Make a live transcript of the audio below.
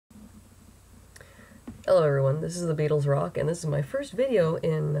Hello everyone, this is the Beatles Rock, and this is my first video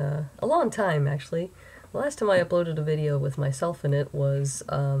in a long time, actually. The last time I uploaded a video with myself in it was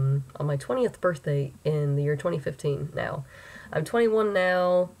on my 20th birthday in the year 2015 now. I'm 21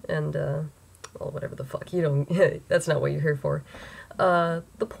 now, and, well, whatever the fuck, you don't, that's not what you're here for. The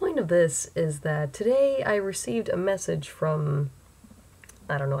point of this is that today I received a message from,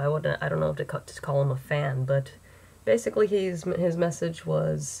 I don't know, I don't know if to call him a fan, but basically his message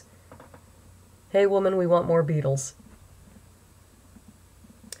was, "Hey woman, we want more Beatles."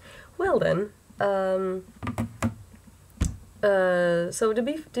 Well then, so to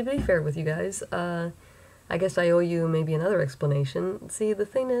be fair with you guys, I guess I owe you maybe another explanation. See, the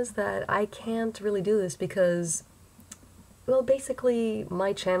thing is that I can't really do this because, well, basically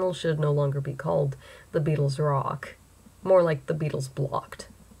my channel should no longer be called The Beatles Rock, more like The BeatlesBloooocked.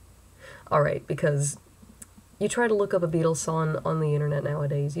 Alright, because you try to look up a Beatles song on the internet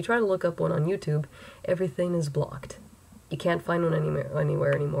nowadays, you try to look up one on YouTube, everything is blocked. You can't find one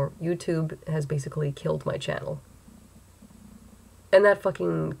anywhere anymore. YouTube has basically killed my channel. And that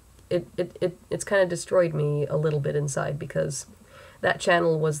fucking, it's kind of destroyed me a little bit inside, because that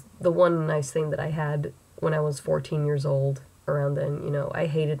channel was the one nice thing that I had when I was 14 years old. Around then, you know, I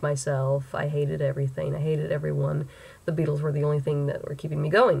hated myself, I hated everything, I hated everyone. The Beatles were the only thing that were keeping me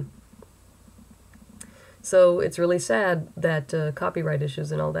going. So it's really sad that copyright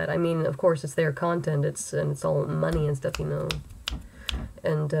issues and all that. I mean, of course, it's their content. It's all money and stuff, you know.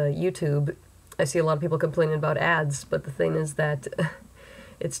 And YouTube, I see a lot of people complaining about ads, but the thing is that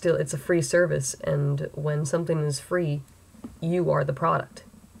it's a free service, and when something is free, you are the product.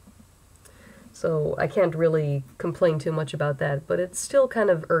 So I can't really complain too much about that, but it still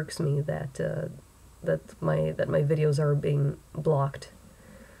kind of irks me that that my videos are being blocked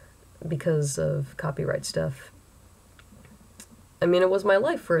because of copyright stuff. I mean, it was my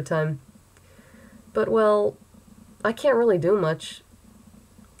life for a time. But, well, I can't really do much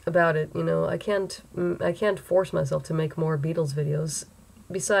about it, you know. I can't force myself to make more Beatles videos.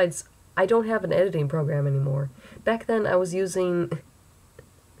 Besides, I don't have an editing program anymore. Back then, I was using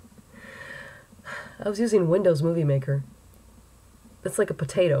Windows Movie Maker. It's like a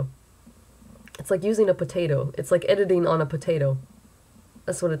potato. It's like using a potato. It's like editing on a potato.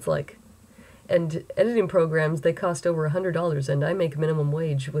 That's what it's like. And editing programs, they cost over $100, and I make minimum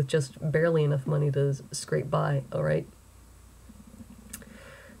wage with just barely enough money to scrape by, alright?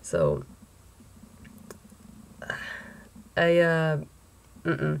 So, I'm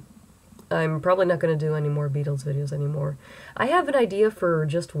probably not going to do any more Beatles videos anymore. I have an idea for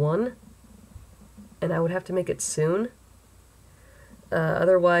just one, and I would have to make it soon.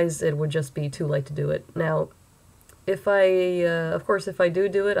 Otherwise, it would just be too late to do it. Now, if of course, if I do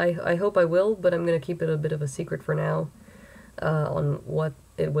it, I hope I will, but I'm going to keep it a bit of a secret for now, on what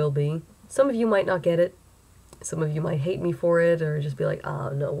it will be. Some of you might not get it. Some of you might hate me for it, or just be like, "Oh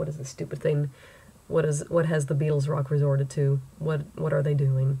no, what is this stupid thing? What has the Beatles Rock resorted to? What are they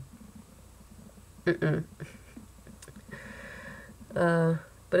doing?" But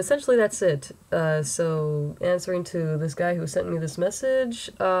essentially that's it. So, answering to this guy who sent me this message,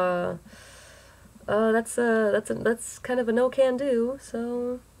 that's kind of a no can do,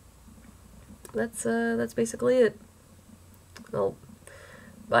 so that's basically it. Well,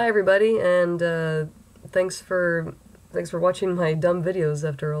 bye everybody, and thanks for watching my dumb videos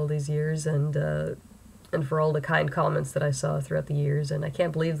after all these years, and for all the kind comments that I saw throughout the years. And I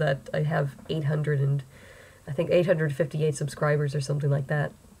can't believe that I have 858 subscribers or something like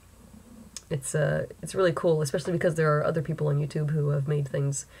that. It's really cool, especially because there are other people on YouTube who have made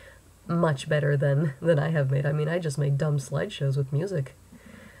things much better than I have made. I mean, I just made dumb slideshows with music.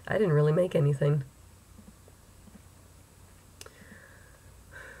 I didn't really make anything.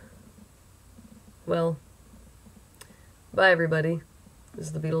 Well, bye everybody. This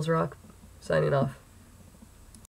is the Beatles Rock, signing off.